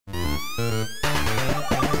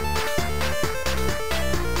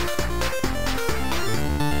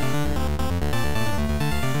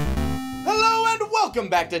Welcome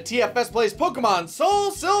back to TFS Plays Pokemon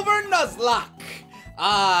Soul Silver Nuzlocke.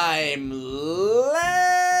 I'm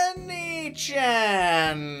Lenny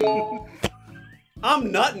Chan.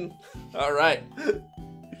 I'm Nuttin. All right.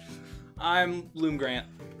 I'm Loom Grant.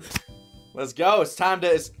 Let's go. It's time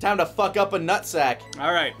to fuck up a nutsack.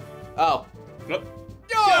 All right. Oh.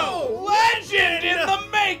 Yo, legend in the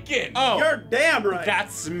making. Oh, you're damn right.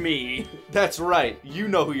 That's me. That's right. You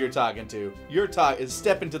know who you're talking to.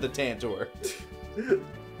 Step into the Tantor. All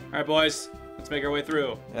right, boys. Let's make our way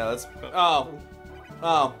through. Yeah, let's. Oh.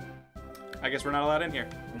 I guess we're not allowed in here.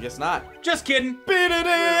 I guess not. Just kidding.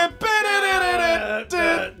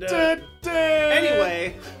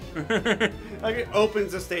 Anyway, it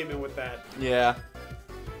opens a statement with that. Yeah.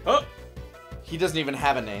 Oh. He doesn't even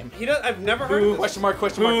have a name. He does. I've never heard of this. Question mark,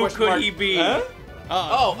 question mark, Who question could mark. he be? Huh?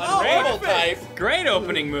 Great type. Great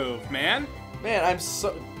opening move, man. Man, I'm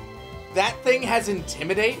so... That thing has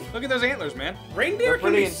Intimidate? Look at those antlers, man. Reindeer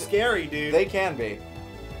can be scary, dude. They can be.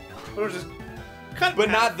 Or just cut.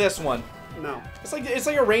 But not this one. No. It's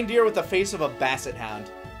like a reindeer with the face of a basset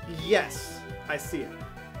hound. Yes, I see it.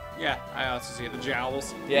 Yeah, I also see the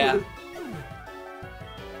jowls. Yeah.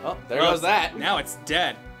 Oh, there goes that. Now it's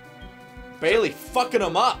dead. Bailey fucking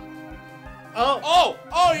him up. Oh,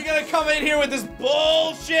 you're gonna come in here with this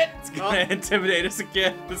bullshit? It's gonna intimidate us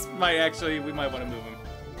again. This might actually, we might want to move him.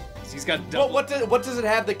 He's got double. What does it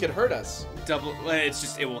have that could hurt us? Double. It's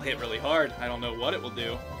just, it will hit really hard. I don't know what it will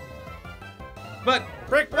do. But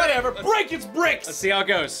Whatever. Break its bricks. let's see how it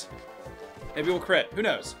goes. Maybe we'll crit. Who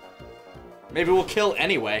knows? Maybe we'll kill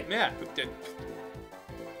anyway. Yeah.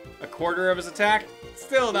 A quarter of his attack.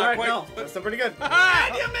 Still not quite. No, that's still pretty good.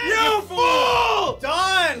 You fool!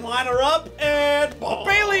 Done. Line her up and ball.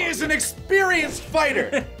 Bailey is an experienced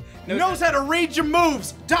fighter. Knows how to read your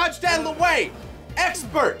moves, dodge out of the way.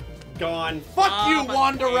 Expert. Gone. Fuck you,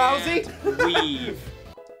 Wanda Rousey. Weave.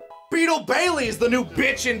 Beetle Bailey is the new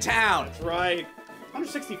bitch in town. That's right.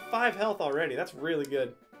 165 health already. That's really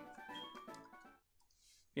good.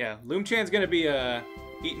 Yeah, Loom Chan's gonna be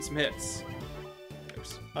eating some hits.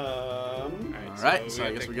 Oops. All so right, so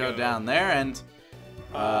I guess we go down there and.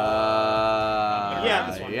 Yeah,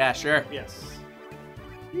 this one. Yeah, sure. Yes.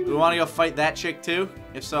 Do we want to go fight that chick too?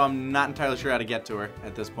 If so, I'm not entirely sure how to get to her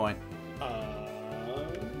at this point.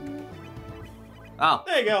 Oh.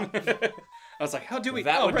 There you go. I was like, how do we?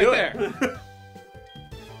 That would right do there. it.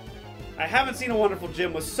 I haven't seen a wonderful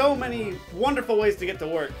gym with so many wonderful ways to get to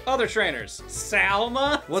work. Other trainers.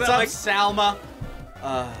 Salma. What's up, Salma?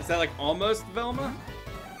 Is that like almost Velma?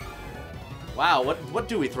 Wow, what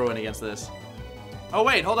do we throw in against this? Oh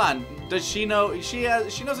wait, hold on. Does she know? She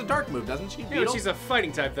knows a dark move, doesn't she? No, she's a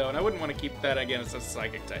fighting type though, and I wouldn't want to keep that against a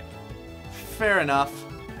psychic type. Fair enough.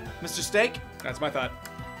 Mr. Steak? That's my thought.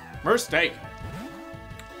 Steak.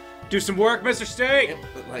 Do some work, Mr. Steak.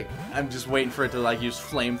 Like, I'm just waiting for it to like use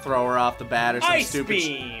flamethrower off the bat or some Ice stupid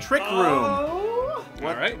beam. trick room. Oh.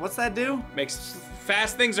 What, All right. What's that do? Makes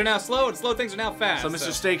fast things are now slow, and slow things are now fast. So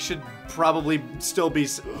Mr. Steak should probably still be.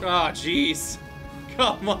 Oh, jeez.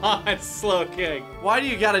 Come on, Slow King. Why do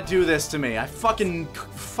you gotta do this to me? I fucking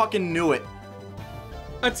knew it.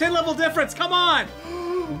 A 10-level difference. Come on.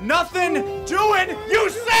 Nothing doing, you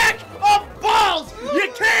sack of balls! You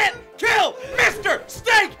can't kill Mr.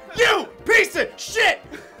 Steak, you piece of shit!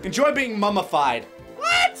 Enjoy being mummified.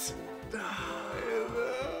 What?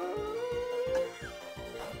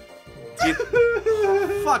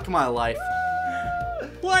 Fuck my life.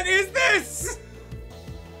 What is this?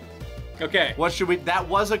 Okay. What should we? That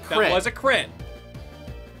was a crit. That was a crit.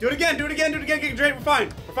 Do it again. Get Drake. We're fine.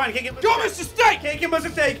 Can't get Go, Mr. Steak! Can't kill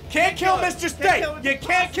Mr. Steak. Can't kill Mr. Steak! You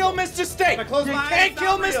can't kill Mr. Steak! If I close You my eyes, can't it's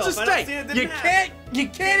kill not real. Mr. If I don't Steak! see it, it You doesn't happen.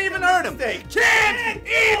 can't even hurt him! Steak. Can't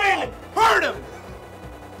even hurt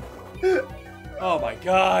him! Oh my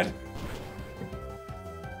god.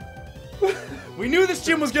 We knew this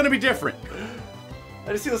gym was gonna be different.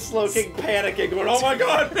 I just see the Slow King panicking, going, "Oh my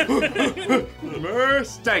god!"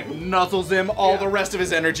 Steak nuzzles him. All the rest of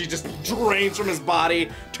his energy just drains from his body,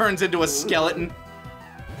 turns into a skeleton.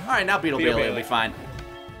 All right, now Beetle Bailey will be fine.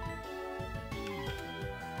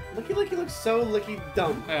 Licky looks so licky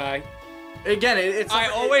dumb. Again, it's. I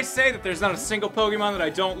always say that there's not a single Pokemon that I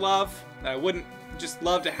don't love, that I wouldn't just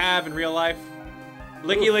love to have in real life.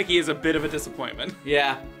 Licky is a bit of a disappointment.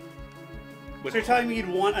 Yeah. So you're telling me you'd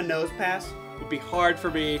want a nose pass? It would be hard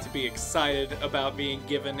for me to be excited about being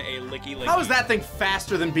given a Licky. How is that thing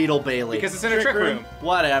faster than Beetle Bailey? Because it's in a trick room.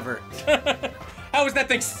 Whatever. How is that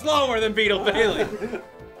thing slower than Beetle Bailey?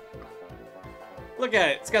 Look at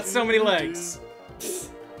it. It's got so many legs.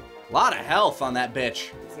 A lot of health on that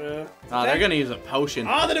bitch. Oh, they're gonna use a potion.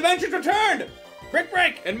 Oh, the dimension's returned!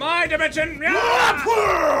 Break! In my dimension!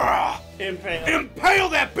 Yeah! Impale. Impale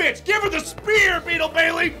that bitch! Give her the spear, Beetle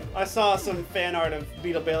Bailey! I saw some fan art of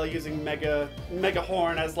Beetle Bailey using Mega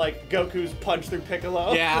Horn as like Goku's punch through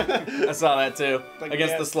Piccolo. Yeah, I saw that too. Like,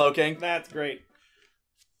 Against yeah, the Slow King. That's great.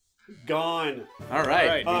 Gone. All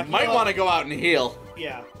right. All right, You might want to go out and heal.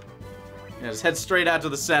 Yeah. Yeah, just head straight out to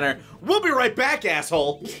the center. We'll be right back,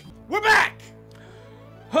 asshole. We're back!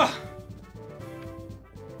 Huh.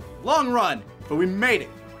 Long run, but we made it.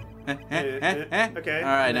 Okay. All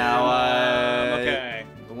right, now, Okay.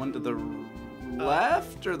 the one to the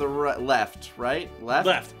left or the right? Left, right? Left?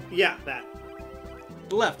 Left. Yeah, that.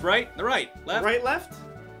 The left, right? The right. Left. Right, left?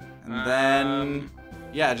 And then,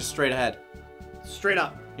 yeah, just straight ahead. Straight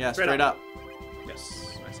up. Yeah, straight up.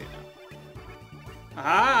 Yes, I see it now.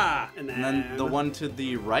 Aha! And And then the one to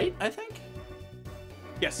the right, I think?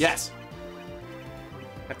 Yes. Yes.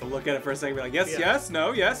 Have to look at it for a second and be like, yes, Yeah. yes,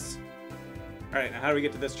 no, yes. Alright, now how do we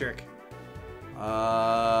get to this jerk?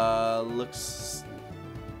 Looks...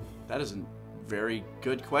 That is a very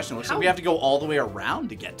good question. Looks like we have to go all the way around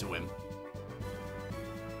to get to him.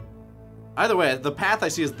 Either way, the path I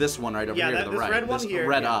see is this one right over here to the this right. red one This here.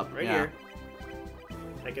 red yeah, up, Right yeah. here.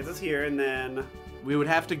 That gets us here, and then... We would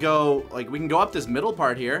have to go, like, we can go up this middle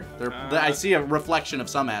part here. I see a reflection of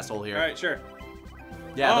some asshole here. Alright, sure.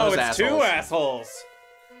 Yeah, oh, those it's assholes. two assholes.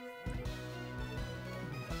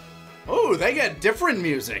 Oh, they get different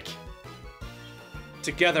music.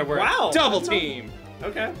 Together we're Wow, a double that's not- team.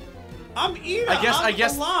 Okay. I'm Ina.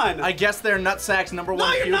 I guess they're Nutsack's #1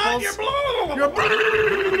 No, you're not. pupils. You're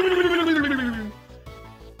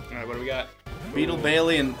Alright, what do we got? Beetle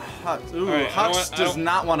Bailey and Hux. Ooh, Alright, Hux does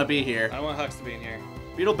not want to be here. I don't want Hux to be in here.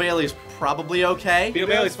 Beetle Bailey's probably okay. Beetle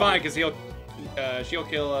Bailey's fine because she'll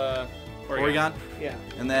kill Oregon. Yeah.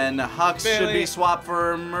 And then Hux should Bailey. be swapped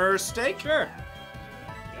for Mursteak. Sure.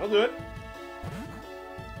 I'll do it.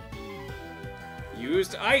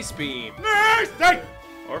 Used Ice Beam. Mursteak!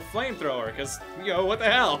 Or Flamethrower, because, what the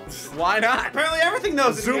hell? Why not? Apparently everything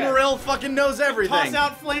knows it. Zoomeril fucking knows everything. Toss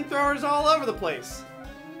out flamethrowers all over the place.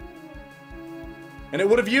 And it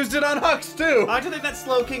would have used it on Hux, too. I actually think that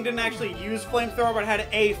Slow King didn't actually use flamethrower, but had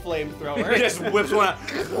a flamethrower. He just whips one out.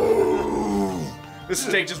 This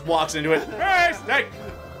snake just walks into it. Hey, snake!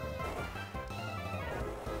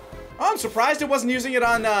 Oh, I'm surprised it wasn't using it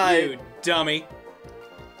on, You dummy.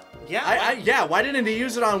 Yeah. yeah, why didn't he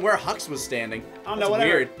use it on where Hux was standing? I don't That's know, whatever.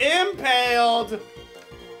 weird. Impaled!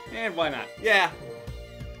 And why not? Yeah.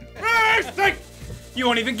 Hey, snake! You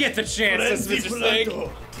won't even get the chance, Mr. Snake.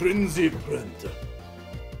 Principalmente.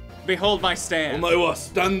 Behold my stand. Omae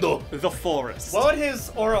stando. The forest. What would his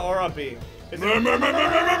aura be? Is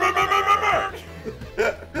it...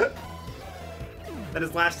 And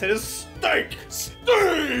his last hit is steak!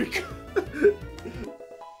 Steak!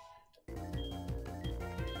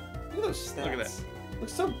 Look at those stats. Look at that.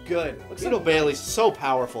 Looks so good. Looks Beetle so Bailey's so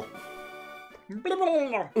powerful.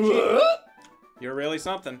 You're really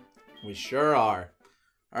something. We sure are.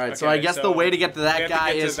 Alright, so Okay, I guess so the way to get to we that have to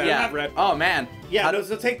guy get to is, that yeah. red- Oh, man. Yeah, no,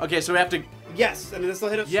 so take... Okay, so we have to... Yes, and this will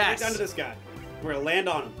hit us Yes. right down to this guy. We're gonna land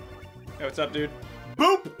on him. Hey, what's up, dude?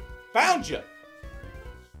 Boop! Found you!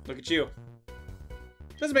 Look at you.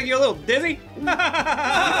 Does it make you a little dizzy? What?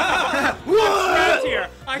 Trapped here.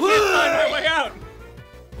 I can't find my way out.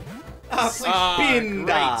 Spinda.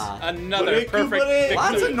 Great. Another perfect victory.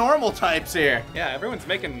 Lots of normal types here. Yeah, everyone's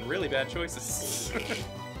making really bad choices.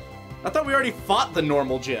 I thought we already fought the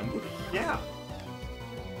normal gym. Yeah.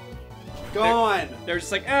 Gone. They're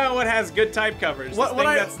just like, oh, what has good type coverage? What- This what thing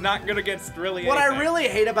I- that's not good against really What I anything. really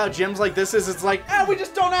hate about gyms like this is it's like, we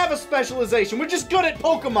just don't have a specialization. We're just good at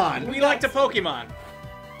Pokemon. We like to Pokemon.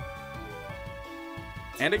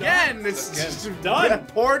 And again, it's Again. just Done.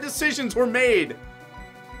 Poor decisions were made.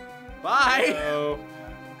 Bye. So,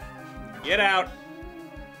 get out.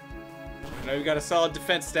 I know you got a solid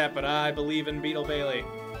defense stat, but I believe in Beetle Bailey.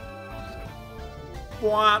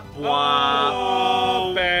 Bwah,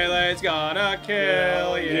 Oh, Bailey's gonna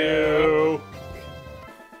kill you.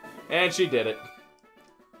 And she did it.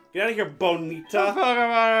 Get out of here, Bonita.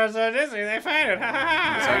 Pokemon are so dizzy, they find it. So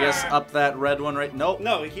I guess up that red one right. Nope.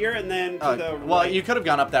 No, here and then to the Well, right. you could have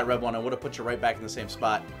gone up that red one. I would have put you right back in the same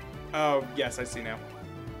spot. Oh, yes, I see now.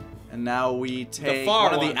 And now we take far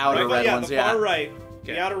one of the one, outer Right, red yeah, ones. the Yeah. far right.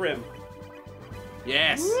 Okay. The outer rim.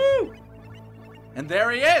 Yes. Woo! And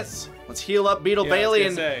there he is. Let's heal up Beetle Yeah, I was Bailey, gonna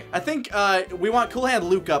and say. I think we want Cool Hand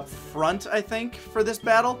Luke up front. I think for this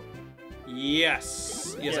battle.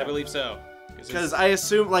 Yes. Yes, Yeah. I believe so. Because I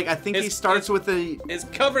assume, like, I think he starts with the... His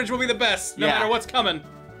coverage will be the best, no matter what's coming.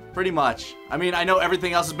 Pretty much. I mean, I know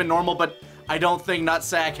everything else has been normal, but I don't think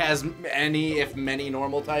Nutsack has any, if many,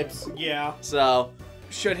 normal types. Yeah. So...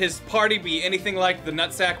 Should his party be anything like the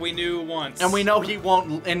Nutsack we knew once? And we know he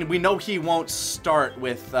won't start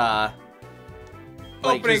with, like,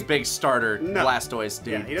 his big starter Blastoise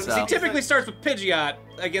dude. Yeah, he doesn't He typically starts with Pidgeot,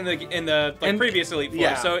 like in the previous Elite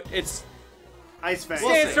Four, so it's... Ice Fang.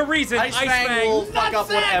 Stands to reason. Ice Fang will fuck up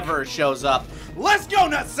whatever shows up. Let's go,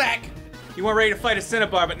 Nutsack! You weren't ready to fight a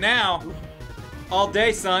Cinnabar, but now, all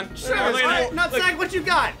day, son. Sure, Nutsack, what you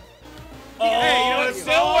got? Oh, hey, you know, it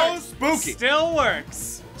still works. Spooky. Still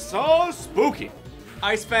works. So spooky.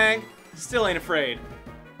 Ice Fang still ain't afraid.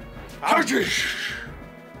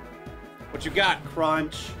 What you got?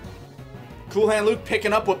 Crunch. Cool Hand Luke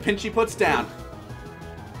picking up what Pinchy puts down.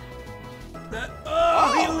 He lives!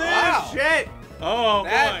 Wow. Shit! Oh,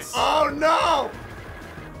 That's... boy. Oh, no!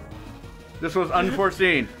 This was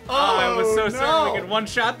unforeseen. Oh, I was so certain we could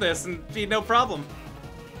one-shot this and be no problem.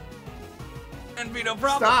 And be no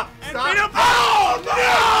problem. Stop! And Stop! be no problem.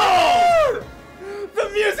 Oh, no! The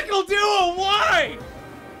musical duo, why?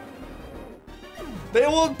 They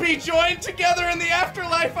will be joined together in the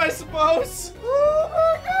afterlife, I suppose. Oh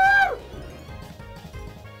my god!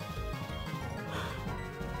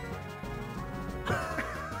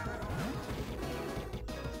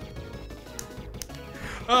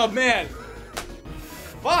 Oh, man.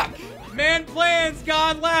 Fuck! Man plans,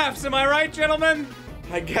 God laughs. Am I right, gentlemen?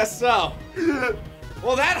 I guess so.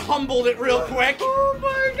 Well, that humbled it real quick. Oh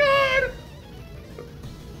my god!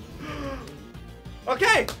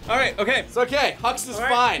 Okay. All right, okay. It's okay. Hux is All right.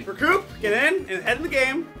 fine. Recoup, get in, and head in the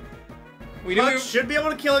game. We knew Hux should be able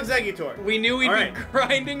to kill Exeggutor. we knew we'd All be right.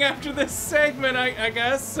 grinding after this segment, I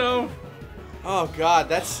guess, so... Oh god,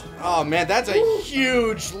 that's... Oh man, that's a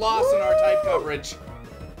huge loss in our type coverage.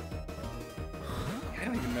 I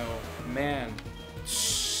don't even know. Man.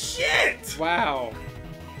 Shit! Wow.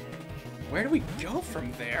 Where do we go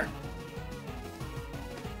from there?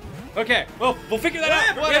 Okay, well, we'll figure that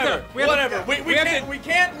out. Whatever. We have to- Whatever. We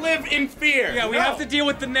can't live in fear. Yeah, we have to deal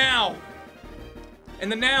with the now.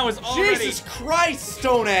 And the now is already... Jesus Christ,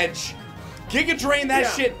 Stone Edge. Giga Drain that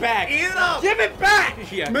shit back. Eat it up! Give it back!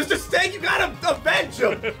 Yeah. Mr. Steak, you gotta avenge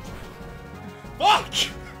him! Fuck!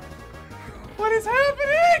 What is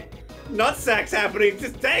happening? Nutsack's happening,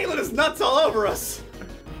 just dangling his nuts all over us.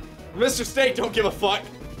 Mr. Steak don't give a fuck.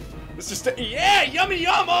 Mr. Steak, yeah, yummy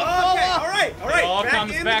yum. Okay, alright. It all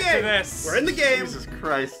comes back to this. We're in the game. Jesus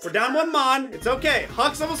Christ. We're down 1 Mon. It's okay.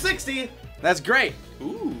 Hux level 60. That's great.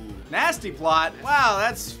 Ooh. Nasty Plot. Wow,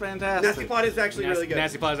 that's fantastic. Nasty Plot is actually really good.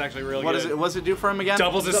 Nasty Plot is actually really What good. is it? What's it do for him again?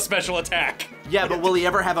 Doubles his special attack. Yeah, but will he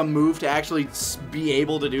ever have a move to actually be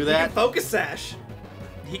able to do He that? can Focus Sash.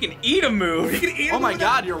 He can eat a move. He can eat Oh him my with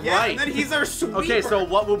god, it. you're Yeah, right. and then he's our sweeper. Okay, so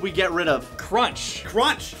what would we get rid of? Crunch.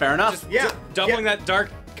 Crunch. Fair enough. Yeah. Doubling that dark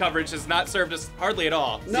coverage has not served us hardly at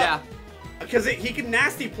all. No. Yeah. Because he can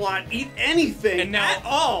Nasty Plot, eat anything And now- at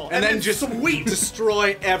all. And then just sweep.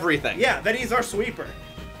 destroy everything. Yeah, then he's our sweeper.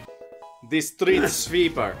 The Street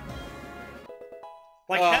Sweeper.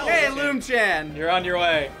 Like hell. Hey, this Loom-chan. You're on your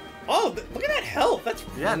way. Oh, look at that health. That's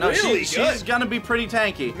Yeah, no, really she's good. gonna be pretty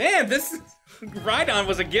tanky. Man, this Rhydon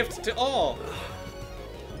was a gift to all.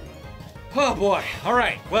 Oh boy. All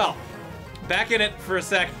right. Well, back in it for a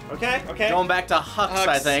sec. Okay. Going back to Hux,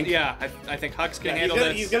 I think. Yeah, I think Hux can Yeah, handle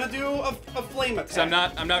this. he's gonna do a flame attack. So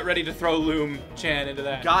I'm not ready to throw Loom Chan into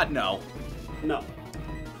that. God, no. No.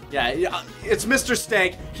 Yeah, it's Mr.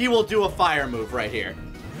 Steak. He will do a fire move right here.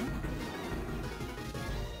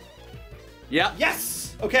 Yep.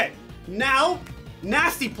 Yes. Okay. Now,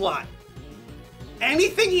 Nasty Plot.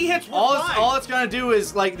 Anything he hits, we're fine. All it's gonna do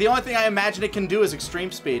is, like, the only thing I imagine it can do is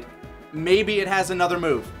extreme speed. Maybe it has another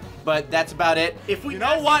move, but that's about it. If we you know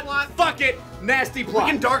Nasty what? Plot- Fuck it, Nasty We Plot.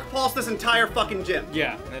 can Dark Pulse this entire fucking gym.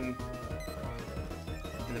 Yeah, and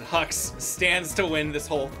then Hux stands to win this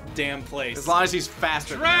whole damn place. As long as he's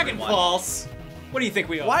faster. than Dragon everyone. Pulse. What do you think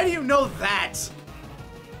we are? Why do you know that?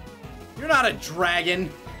 You're not a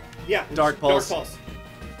dragon. Yeah. Dark Pulse. Dark Pulse.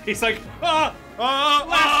 He's like,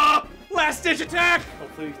 last ditch attack.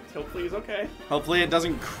 Hopefully he's okay. Hopefully it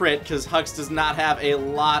doesn't crit, because Hux does not have a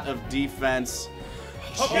lot of defense.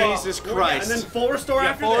 Okay. Jesus Yeah, Christ. and then full restore Yeah,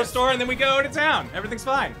 after full this. restore, and then we go to town. Everything's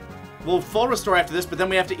fine. We'll full restore after this, but then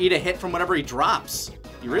we have to eat a hit from whatever he drops.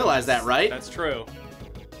 You realize that, right? That's true.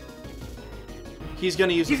 He's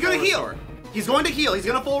gonna use. He's the full gonna heal. restore. He's going to heal. He's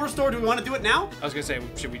gonna full restore. Do we want to do it now? I was gonna say,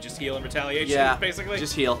 should we just heal in retaliation? Yeah, basically.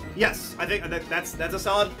 just heal. Yes. I think that's a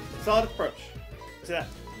solid approach to that.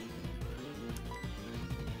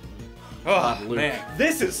 Oh Luke. man.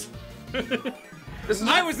 This is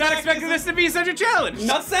I was not expecting this to be such a challenge.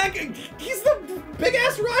 Nutsack, he's the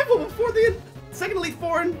big-ass rival before the second Elite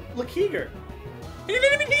Four and Lakiger. He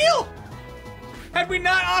didn't even heal! Had we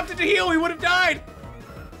not opted to heal, we would have died!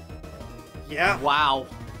 Yeah. Wow.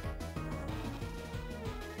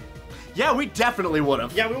 Yeah, we definitely would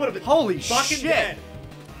have. Yeah, we would have been Holy fucking shit. dead.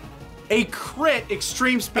 A crit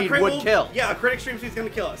extreme speed Crit would will- kill. Yeah, a crit extreme speed's gonna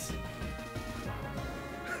kill us.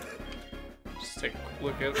 Just take a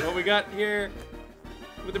quick look at what we got here.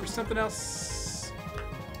 Would there be something else?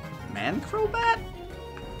 Mancrobat?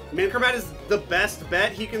 Mancrobat is the best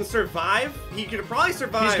bet. He can survive. He could probably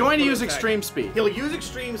survive. He's going to with use attack. extreme speed. He'll use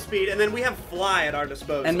extreme speed, and then we have fly at our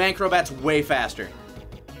disposal. And Mancrobat's way faster.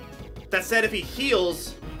 That said, if he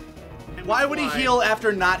heals... and we Why would he fly- heal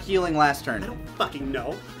after not healing last I turn? don't fucking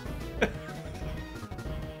know.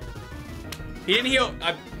 He didn't heal.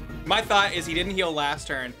 My thought is he didn't heal last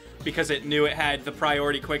turn because it knew it had the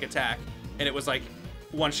priority quick attack, and it was like,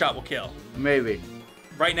 one shot will kill. Maybe.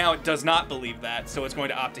 Right now, it does not believe that, so it's going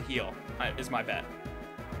to opt to heal, is my bet.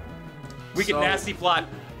 We can So- nasty plot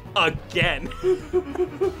again.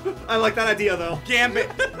 I like that idea, though. Gambit.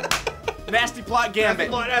 Nasty plot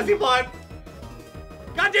Gambit. Nasty plot.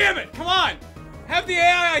 God damn it! Come on! Have the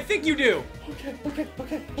AI I think you do! Okay.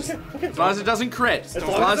 As long as it doesn't crit. As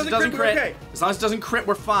long as it doesn't crit. okay. As long as it doesn't crit,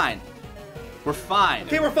 we're fine. We're fine.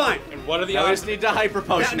 Okay, we're fine. And what are the Now we odds? just need to hyper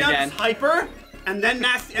potion Now again. it's Hyper, and then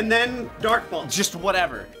Nasty, and then Dark Pulse. Just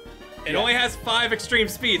whatever. It only has 5 extreme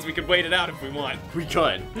speeds. We could wait it out if we want. We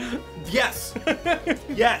could. Yes.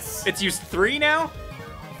 Yes. It's used 3 now?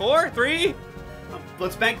 4? 3?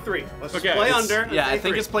 Let's bank 3. Let's just Okay, play it's- under. and Yeah, say I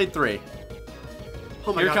think 3. it's played 3.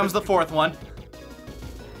 Oh my Here God, comes the this- 4th one.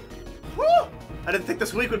 Woo! I didn't think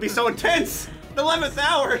this week would be so intense. The 11th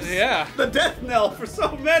hours. Yeah. The death knell for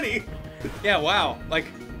so many. Yeah, wow. Like,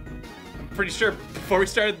 I'm pretty sure before we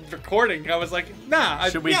started recording, I was like, nah.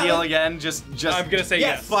 Should we yeah, heal like- again? Just. I'm gonna say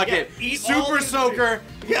yes. Fuck Yeah, it. eat all Super the- soaker.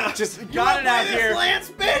 Yeah. Just You got wanna it out play this, here. Lance,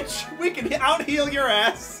 bitch. We can out heal your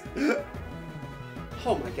ass.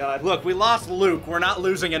 Oh my God. Look, we lost Luke. We're not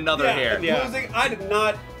losing another hair. and Yeah. losing. I did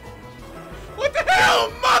not. What the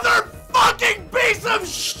hell, motherfucking piece of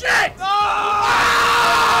shit!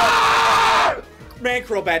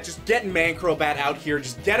 Mancrobat, just get Mancrobat out here.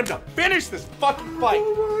 Just get him to finish this fucking fight.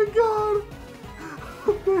 Oh my God.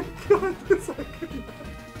 Oh my God. This I couldn't.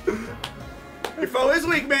 Your foe is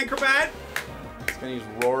weak, Mancrobat. He's gonna use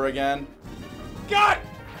Roar again. God!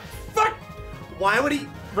 Fuck! Why would he?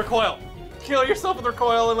 Recoil. Kill yourself with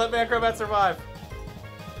recoil and let Mancrobat survive.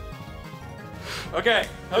 Okay.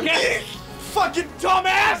 Okay. Fucking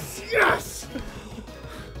dumbass! Yes.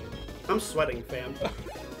 I'm sweating, fam.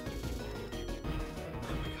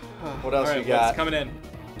 What else All right, you got? what's coming in?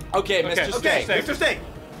 Okay, Okay, Mr. Okay, Steak. Mr. Steak.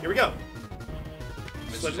 Here we go.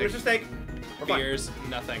 Switch to Steak. Mr. Steak. We're fine. Fears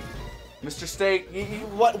nothing. Mr. Steak,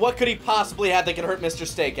 what could he possibly have that could hurt Mr.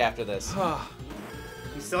 Steak after this?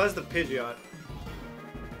 He still has the Pidgeot.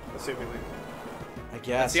 Assumingly. I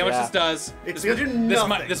guess. See how much yeah. this does. It's this, gonna do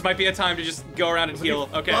nothing. this might be a time to just go around and heal.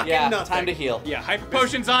 Okay. fucking Yeah, nothing. time to heal. Yeah, hyper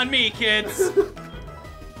potions on me, kids.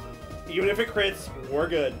 Even if it crits, we're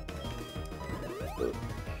good.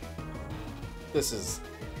 This is.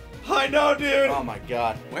 I know, dude. Oh my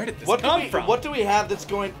God. Where did this What come do we, from? What do we have that's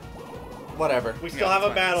going? Whatever. We still Yeah, have a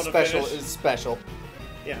fine. battle Special to finish. is special.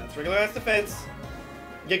 Yeah, it's regular ass defense.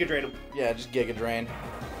 Giga Drain him. Yeah, just Giga Drain.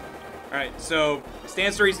 All right, so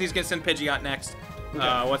stands to reason he's gonna send Pidgeot next.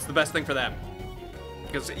 What's the best thing for them?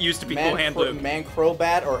 Because it used to be Cool Hand Blue.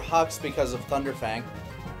 Mancrobat or Hux because of Thunderfang.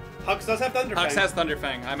 Hux does have Thunder Hux Fang. has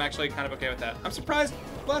Thunderfang. I'm actually kind of okay with that. I'm surprised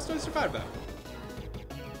Blastoise survived that.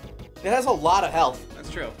 It has a lot of health. That's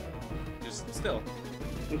true. Just still.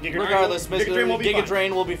 Giga Regardless, Drain, Mr. Giga Drain will be Giga fine.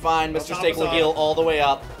 Drain will be fine. They'll Mr. top Steak us will off. heal all the way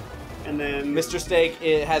up. And then Mr. Steak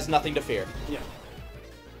it has nothing to fear, Yeah.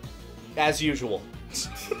 as usual.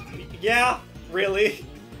 Yeah, really?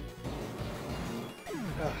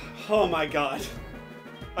 Oh my God.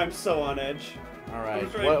 I'm so on edge. All right.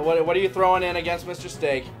 Who's right? What are you throwing in against Mr.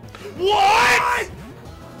 Steak? What?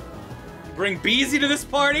 Bring Beezy to this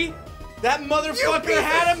party? That You motherfucker piece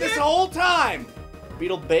had of him this shit! whole time.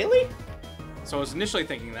 Beetle Bailey? So I was initially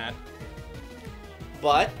thinking that.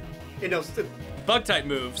 But You know, Bug type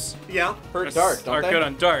moves yeah. hurt dark, don't are they? good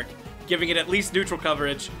on Dark, giving it at least neutral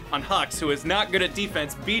coverage on Hux, who is not good at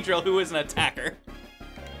defense, Beedrill, who is an attacker.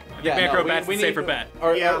 I think Mancrobat's the safer bet.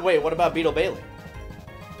 Or, Yeah. wait, what about Beetle Bailey?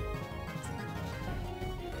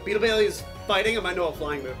 Beetle Bailey is fighting. I might know a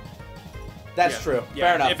flying move. That's Yeah. true. Yeah,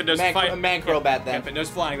 Fair enough. If it knows Mancrobat yeah, then. If it knows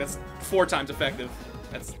flying, that's 4 times effective.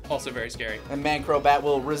 That's also very scary. And Mancrobat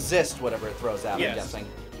will resist whatever it throws out, Yes. I'm guessing.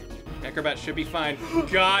 Acrobat should be fine.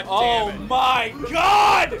 God damn Oh it. my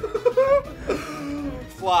god!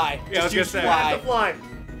 Fly. Yeah, I Just was gonna use say. fly. Fly.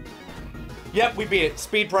 Yep, we beat it.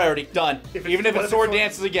 Speed priority. Done. Even if what it if sword it's-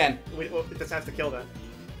 dances again. Wait, well, this has to kill that.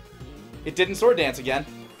 It didn't sword dance again.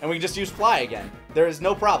 And we can just use fly again. There is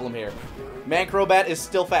no problem here. Mancrobat is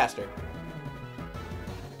still faster.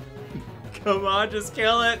 Come on, just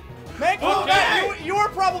kill it. Mancrobat, Okay. you are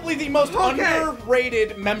probably the most Okay.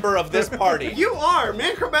 underrated member of this party. You are!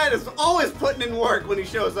 Mancrobat is always putting in work when he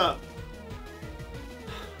shows up.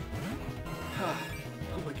 Oh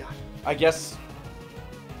my god. I guess.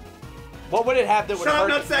 What would it have that would Shut up,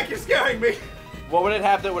 hurt? Nutsack, you're scaring me! What would it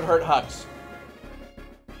have that would hurt Hux?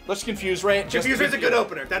 Let's confuse Ray. Confuse Ray's a good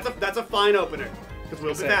opener. That's a fine opener. Because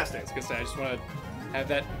we'll be faster. I was gonna say, I just want to have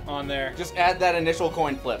that on there. Just add that initial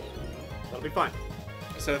coin flip. That'll be fine.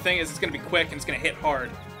 So the thing is, it's gonna be quick and it's gonna hit hard.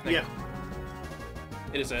 Like, Yeah.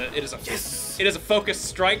 It is a Yes! It is a focused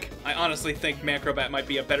strike. I honestly think Mancrobat might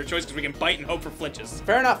be a better choice because we can bite and hope for flinches.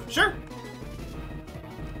 Fair enough. Sure.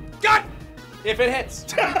 God! If it hits.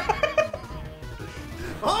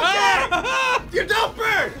 Okay! You dumb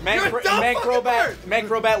bird! You're a dumb fucking bird!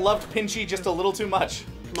 Mancrobat loved Pinchy just a little too much.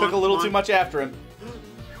 Come Took on, a little come too on. much after him.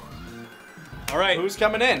 All right. Who's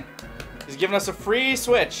coming in? He's giving us a free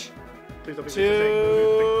switch. Please don't be To...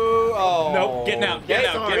 Oh. Nope, getting out, getting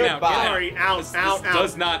out, Sorry, getting out, getting out. sorry, out, This out.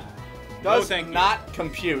 does not. Does thank you. not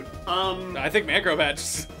compute. I think Mancrobat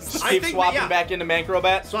just. Just I keep think swapping yeah. back into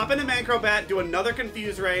Mancrobat. Swap into Mancrobat, do another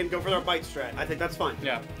Confuse Ray, and go for our Bite Strat. I think that's fine.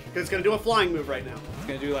 Yeah. Because it's going to do a flying move right now. It's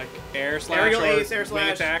gonna do like air slash Aerial or ace, air wing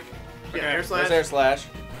slash. attack. Yeah, Okay. air slash. There's air slash.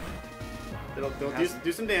 It'll How's-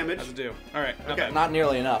 do some damage. How's it do? All right. Not Okay. bad. Not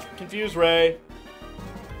nearly enough. Confuse Ray.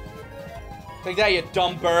 Take that, you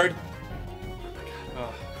dumb bird.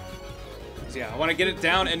 Oh. So yeah, I want to get it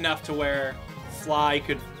down enough to where Fly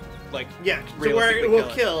could, like, Yeah, to where it will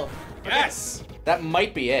kill. Yes. That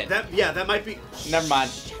might be it. That might be. Never mind.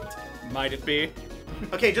 Might it be?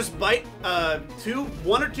 Okay, just bite.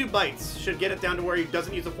 One or two bites should get it down to where he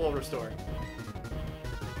doesn't use a full restore.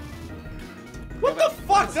 What the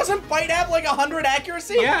fuck? Doesn't Bite have like 100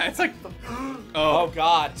 accuracy? Yeah, it's like. Oh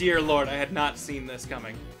god. Dear Lord, I had not seen this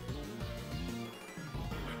coming.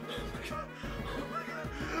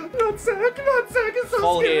 Nutsack is so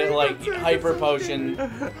Full scary. hit, like Nutsack is hyper so potion.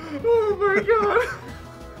 scary. Oh my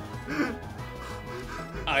god.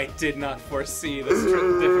 I did not foresee this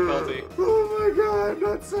difficulty. Oh my god,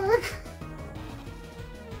 Nutsack.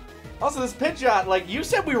 Also, this Pidgeot, like you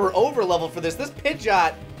said, we were over level for this. This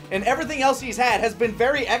Pidgeot and everything else he's had has been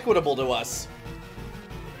very equitable to us.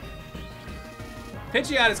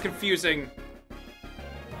 Pidgeot is confusing.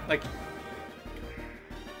 Like,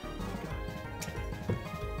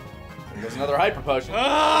 There's another hyper potion.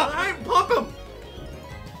 Alright, pump him!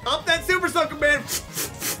 Up that Super Soaker, man!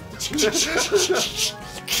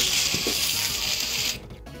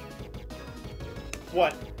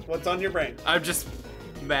 What? What's on your brain? I'm just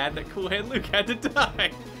mad that Cool Hand Luke had to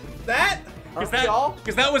die. That? Aren't we all?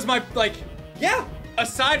 Because that was my, like, Yeah!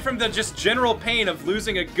 aside from the just general pain of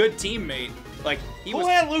losing a good teammate, like, he Cool was.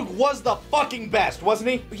 Hand Luke was the fucking best, wasn't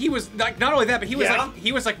he? He was like not only that, but Yeah.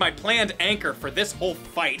 he was like my planned anchor for this whole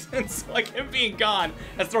fight. And so, like, him being gone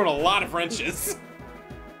has thrown a lot of wrenches.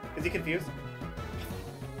 Is he confused?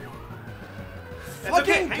 That's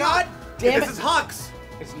Fucking okay, hang god on. damn This it. is Hux!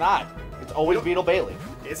 It's not. It's always Beetle Bailey.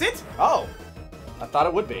 Is it? Oh. I thought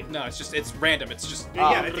it would be. No, it's random. It's just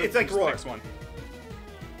Yeah, it's like just Roar. next one.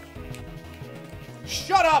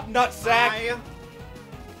 Shut up, nutsack!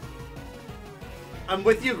 I'm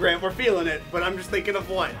with you, Grant. We're feeling it, but I'm just thinking of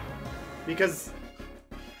what? Because...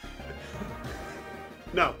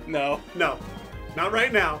 No. No. No. Not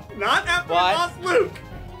right now. Not after What? we lost Luke!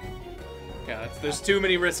 Yeah, there's too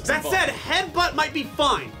many risks. That involved. said, Headbutt might be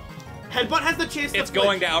fine. Headbutt has the chance to It's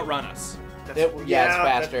going to flinch. outrun us. Yeah, it's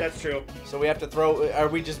faster. That's true. So we have to throw. Are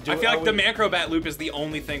we just doing? I feel like are the we- Mancrobat loop is the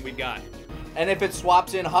only thing we got. And if it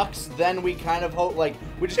swaps in Hux, then we kind of hope, like,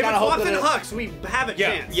 we just If it kind of hope swaps that in it, Hux, we have a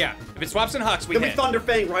Yeah, chance. yeah. If it swaps in Hux, we Then we hit. Thunder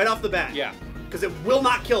Fang right off the bat. Yeah, Because it will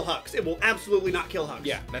not kill Hux. It will absolutely not kill Hux.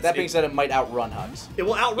 yeah. That's That being it. said, it might outrun Hux. It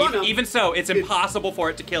will outrun him. Even so, it's impossible for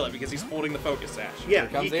it to kill it because he's holding the focus sash. yeah, Here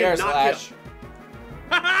comes he the air cannot slash. kill.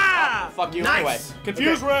 Ha Fuck you Nice. anyway.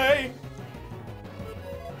 Confuse Ray.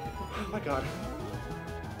 Oh my god.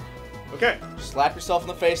 Okay. Just slap yourself in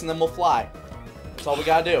the face and then we'll fly. That's all we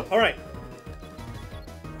gotta do. All right.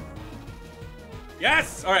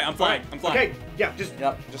 Yes! Alright, I'm flying. I'm flying. Okay. Yeah. Just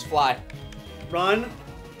Yep, just fly. run,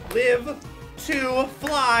 live, to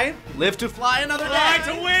fly. Live to fly another Fly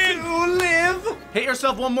day. to win! To live. Hit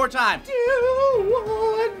yourself one more time.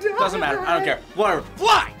 To die. Doesn't matter. I don't care. Whatever.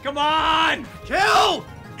 Fly. Come on! Kill.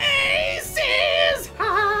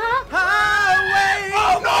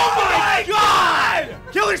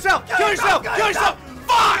 Kill yourself! Kill yourself! Kill yourself!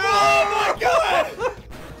 Fuck! Oh my god!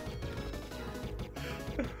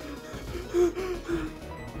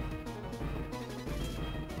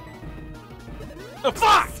 Oh,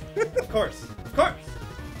 fuck! Of course. Of course.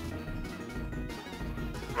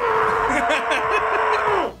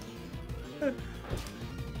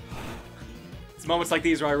 It's moments like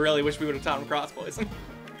these where I really wish we would have taught him cross poison.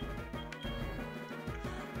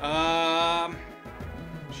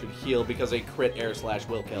 Should heal because a crit air slash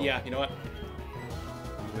will kill. Yeah, you know what?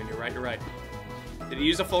 When you're right, you're right. Did he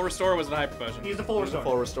use a full restore or was it a hyper potion? He used a full restore.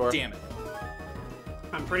 Full restore. Damn it.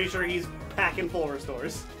 I'm pretty sure he's packing full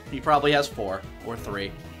restores. He probably has 4 or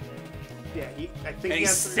 3. Yeah, I think And he he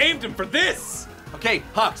has 3. saved him for this! Okay,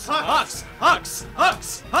 Hux. Hux. Hux.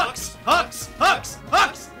 Hux. Hux. Hux. Hux.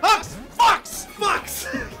 Hux. Hux. Fucks.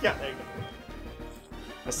 Fucks! Yeah, there you go.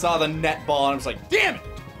 I saw the net ball and I was like, damn it!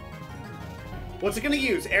 What's it gonna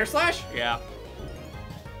use? Air slash? Yeah.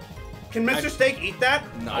 Can Mr. Steak eat that?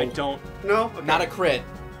 No. I don't No? Okay. Not a crit.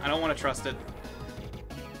 want to trust it.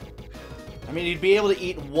 I mean, he'd be able to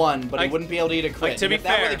eat 1, but he Like- wouldn't be able to eat a crit. like, to And be if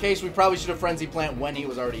that were fair- the case, we probably should have Frenzy Plant when he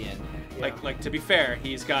was already in. Yeah. Like to be fair,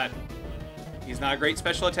 he's not a great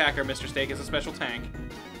special attacker. Mr. Steak is a special tank.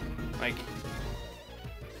 Like,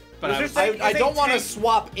 but Mr. I, Steak- I is a don't want to tank.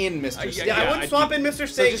 swap in Mr. yeah, Steak. Yeah, I wouldn't swap in Mr. So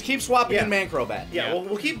Steak. just keep swapping Yeah. in Mancrobat. Yeah, Yeah.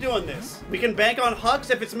 we'll keep doing this. We can bank on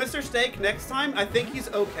Hux. If it's Mr. Steak next time, I think he's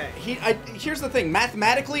okay. Here's the thing.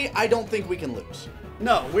 Mathematically, I don't think we can lose.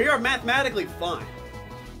 No, we are mathematically fine.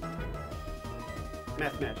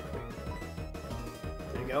 Mathematically.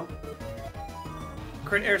 There you go.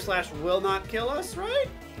 Crit air slash will not kill us, right?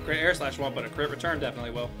 crit air slash won't, but a crit return definitely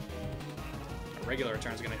will. A regular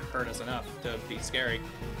return is going to hurt us enough to be scary.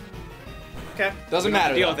 Okay. Doesn't We don't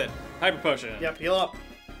have matter. to deal though. with it. Hyper potion. Yep, heal up.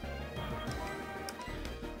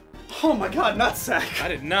 Oh my god, nutsack. I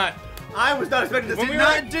did not. I was not expecting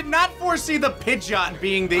this. Did not foresee the Pidgeot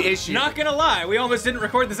being the issue. Not gonna lie, we almost didn't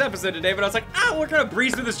record this episode today, but I was like, we're gonna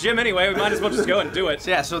breeze through this gym anyway. We might as well just go and do it.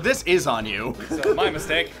 Yeah, so this is on you. So my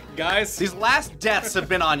mistake, guys. These last deaths have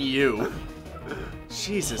been on you.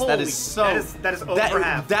 Jesus, that Holy- is so. that is over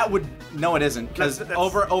half. That would no, it isn't, because That's-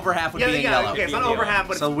 over half would Yeah, be in yeah, yellow. okay, it's not Yellow. over half,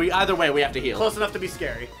 but So we either way we have to heal it's close enough to be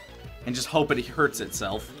scary. and just hope it hurts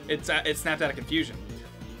itself. It snapped out of confusion.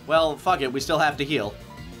 Well, fuck it, we still have to heal.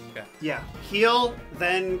 Okay. Yeah, heal,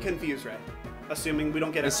 then confuse ray. Assuming we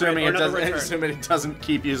don't get a Assuming crit it or another doesn't. return. Assuming it doesn't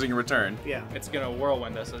keep using a return. Yeah. It's gonna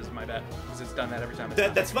whirlwind us, is my bet. Because it's done that every time. It's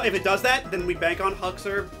done. That's fine. If it does that, then we bank on Hux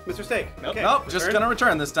or Mr. Steak. Nope. Okay. Nope, just return. gonna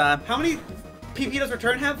return this time. How many PP does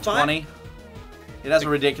return have? 5? 20. It has a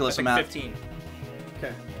ridiculous I think amount. 15.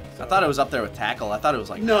 Okay. I thought it was up there with tackle. I thought it was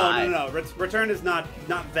like No, high. no. Return is not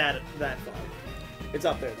that far. It's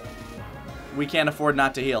up there though. We can't afford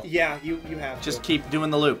not to heal. Yeah, you have Just to. keep doing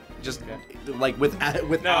the loop. Just Okay. like with No,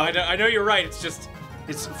 I know you're right. It's just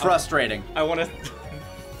It's frustrating. I want to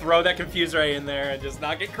throw that confuse ray in there and just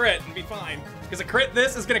not get crit and be fine. Because a crit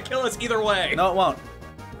this is gonna kill us either way. No, it won't.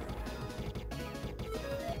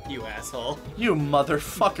 You asshole. You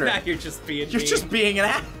motherfucker. Now you're just being You're mean. just being an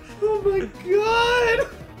ass. Oh my god!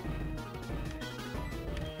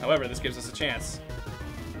 However, this gives us a chance.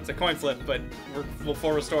 It's a coin flip, but we'll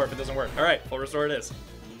full restore if it doesn't work. All right, full restore it is.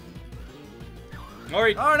 All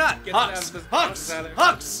right. Or not. Get Hux. that- Hux. out of there.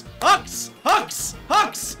 Hux. Hux. Hux.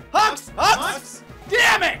 Hux. Hux. Hux.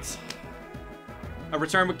 Damn it! A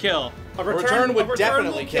return would kill, A return would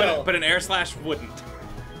definitely will kill. but an air slash wouldn't.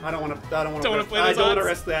 I don't want to. Don't wanna play I those don't want to odds.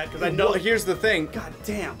 risk that because I know. Well, here's the thing. God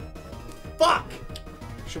damn. Fuck.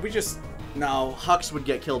 Should we just? No, Hux would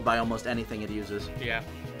get killed by almost anything it uses. Yeah.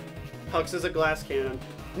 Hux is a glass cannon.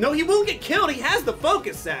 No, he won't get killed. He has the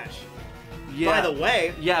focus sash. Yeah. By the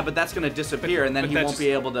way. Yeah, but that's gonna disappear, and then but he that won't just-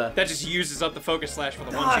 be able to. That just uses up the focus slash for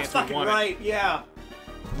the one Oh, chance that's we fucking want right. Yeah.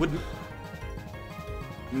 Would.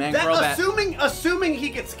 Man, That Crobat. assuming he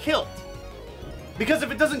gets killed. Because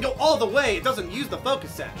if it doesn't go all the way, it doesn't use the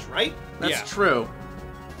focus sash, right? That's Yeah. true.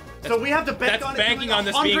 So we have to bank that's on it banking doing on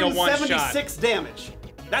this being a one-shot. 176 damage.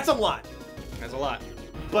 That's a lot. it. That's a lot.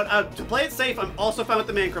 But to play it safe, I'm also fine with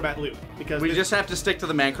the Mancrobat loop because We just have to stick to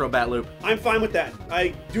the Mancrobat loop. I'm fine with that.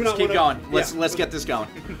 I do not Let's keep wanna, going. Let's get this going.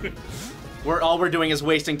 All we're doing is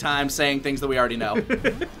wasting time saying things that we already know.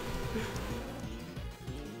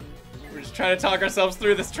 We're just trying to talk ourselves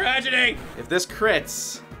through this tragedy. If this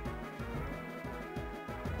crits.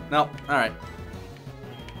 No, alright.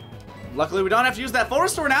 Luckily we don't have to use that full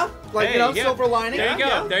restore now. Like, Hey, you know, yeah. silver lining. There you go.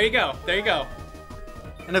 Yeah. There you go. There you go.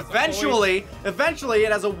 And eventually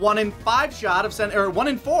it has a 1 in 5 shot of send, or 1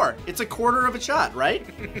 in 4. It's a quarter of a shot, right?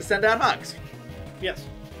 To send out Hux. Yes.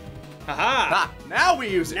 Haha. Ah, now we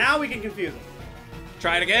use it. Now we can confuse them.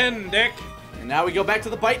 Try it again, Dick. And now we go back to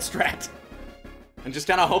the bite strat. And just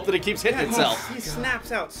kind of hope that it keeps hitting itself. He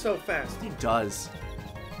snaps out so fast. He does.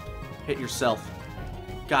 Hit yourself.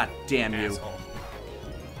 God damn you. Asshole.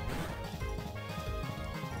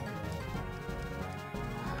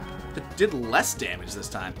 It did less damage this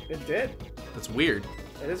time. It did. That's weird.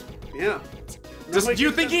 It is. Yeah. Do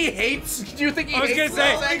you think he hates? Do you think he I was gonna hates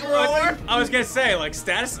say. Nutsack Roar? I was gonna say, like,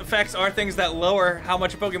 status effects are things that lower how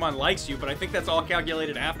much a Pokemon likes you, but I think that's all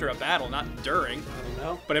calculated after a battle, not during. I don't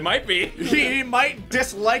know. But it might be. He might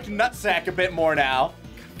dislike Nutsack a bit more now.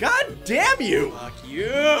 God damn you! Fuck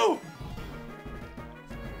you!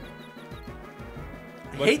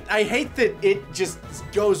 I hate that it just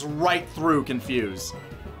goes right through Confuse.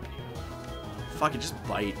 Fuck it, just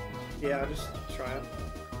bite. Yeah, just try it.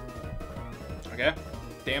 Okay.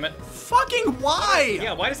 Damn it. Fucking why?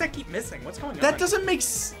 Yeah, why does that keep missing? What's going on? That doesn't make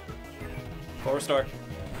Full restore.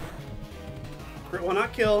 Crit will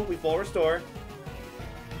not kill. We full restore.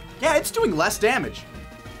 Yeah, it's doing less damage.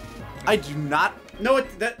 I do not. No, it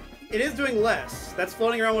is doing less. That's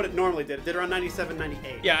floating around what it normally did. It did around 97,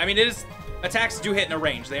 98. Yeah, I mean, it is. Attacks do hit in a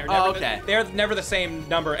range. They are never. Okay. They're never the same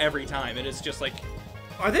number every time. It is just like.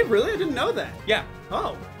 Are they really? I didn't know that. Yeah.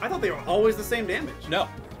 Oh, I thought they were always the same damage. No.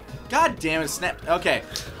 God damn it, Snap. Okay.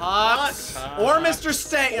 Hux. Or Mr.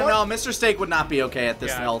 Steak. Or- No, Mr. Steak would not be okay at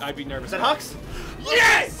this Yeah, health. I'd be nervous. Is that about Hux?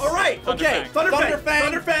 Yes! All right. Okay. Thunderfang.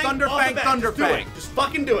 Thunderfang. Thunderfang. Just do it. Just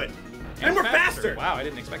fucking do it. And we're faster. Wow, I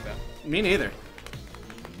didn't expect that. Me neither.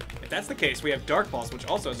 If that's the case, we have Dark Pulse, which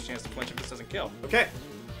also has a chance to flinch if this doesn't kill. Okay.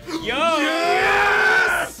 Yo!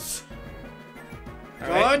 Yes! All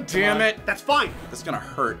right, God damn come on. it. That's fine. That's gonna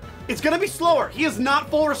hurt. It's gonna be slower. He is not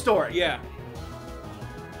full restoring. Yeah.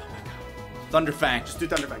 Thunderfang. Just do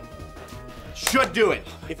Thunderfang. Should do it.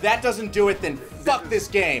 If that doesn't do it, then fuck this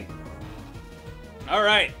game. All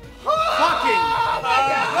right. Fucking.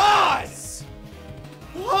 God!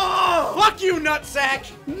 Oh, fuck you,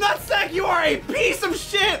 Nutsack! Nutsack, you are a piece of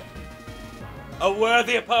shit. A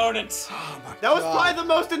worthy opponent. That was probably the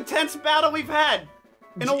most intense battle we've had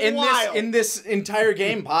in a while. In this entire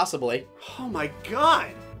game, possibly. Oh my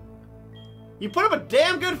god. You put up a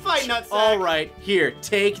damn good fight, Nutsack. All right, here,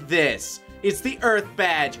 take this. It's the Earth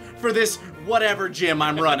badge for this whatever gym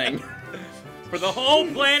I'm running. For the whole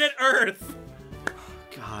planet Earth.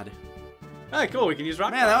 God. Alright, cool. We can use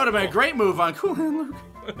Rock. Man, that would have been a great move on Cool Hand Luke.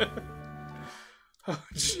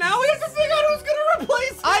 Now we have to figure out who's gonna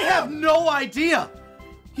replace him. I have no idea.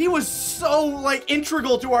 He was so, like,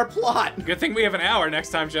 integral to our plot. Good thing we have an hour next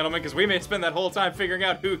time, gentlemen, because we may spend that whole time figuring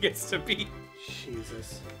out who gets to be.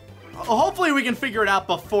 Jesus. Hopefully we can figure it out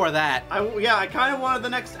before that. I kind of wanted the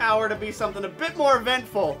next hour to be something a bit more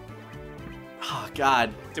eventful. Oh,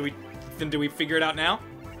 God. Do we figure it out now?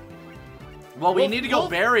 Well, we need to go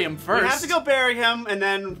bury him first. We have to go bury him, and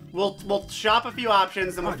then we'll shop a few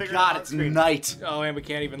options, and we'll figure it out. God, on it's screen. night. Oh, and we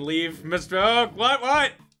can't even leave. Mr. Oak, what?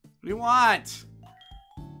 What do you want?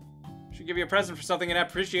 Should give you a present for something in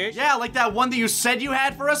appreciation. Yeah, like that one that you said you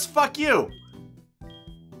had for us? Fuck you.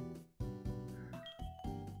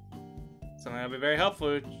 Something that'll be very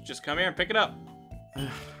helpful. Just come here and pick it up.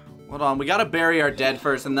 Hold on, we gotta bury our dead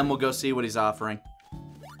first, and then we'll go see what he's offering.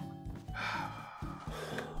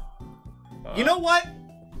 You know what?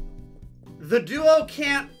 The duo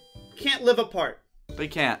can't live apart. They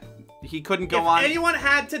can't. He couldn't go If on. anyone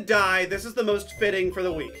had to die, this is the most fitting for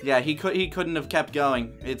the week. Yeah, he couldn't have kept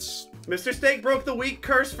going. It's Mr. Steak broke the week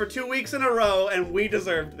curse for 2 weeks in a row, and we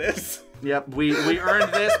deserved this. Yep, we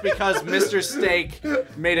earned this because Mr. Steak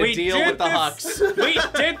made a deal with the Hux. We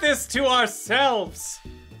did this to ourselves.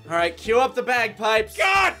 All right, cue up the bagpipes.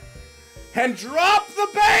 God! And drop the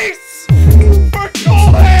bass for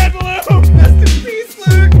Cool Hand Luke. Rest in peace,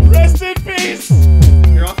 Luke. Rest in peace.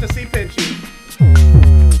 You're off to see Pinchy.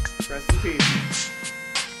 Rest in peace.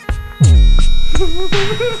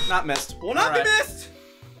 Not missed. Will not All right. be missed.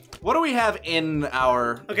 What do we have in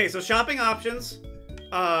our? Okay, so shopping options.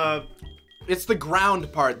 It's the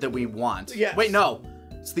ground part that we want. Yes. Wait, no.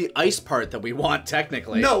 It's the ice part that we want,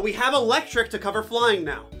 technically. No, we have electric to cover flying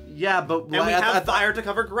now. Yeah, but And we have fire to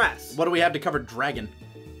cover grass. What do we have to cover dragon?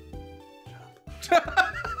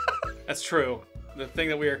 That's true. The thing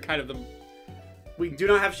that we are kind of the... We do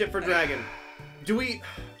not have shit for dragon. Do we...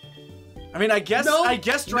 I mean, I guess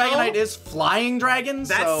Dragonite is flying dragon,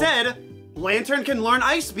 That so... said, Lantern can learn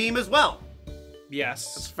Ice Beam as well.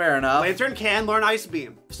 Yes. That's fair enough. Lantern can learn Ice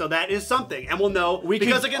Beam, so that is something, and we'll know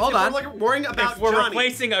because again, hold if on. we're like worrying about If we're Johnny,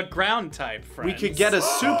 replacing a ground type, friends. We could get a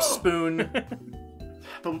soup spoon.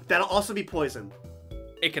 but that'll also be poison.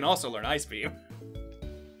 It can also learn Ice Beam.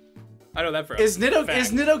 I know that for a Is fact.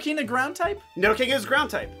 Nidoking a ground type? Nidoking is ground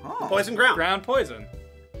type. Oh. Poison ground. Ground poison.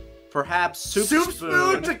 Perhaps Soup Spoon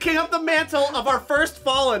Spoon to king up the mantle of our first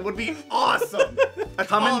fallen would be awesome. That's all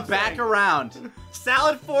coming I'm back saying. around.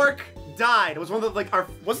 Salad Fork died. It was one of the like our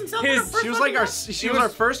wasn't Salad Fork our first She was one? like she was our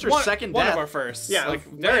first or second one death. of our first. Yeah, like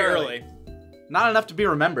very very early. early. Not enough to be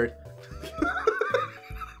remembered.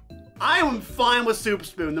 I am fine with Soup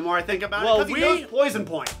Spoon the more I think about Well, it because he goes poison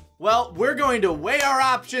point. Well, we're going to weigh our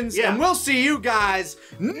options, Yeah. and we'll see you guys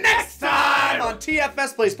next time on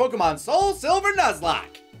TFS Plays Pokemon Soul Silver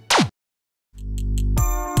Nuzlocke.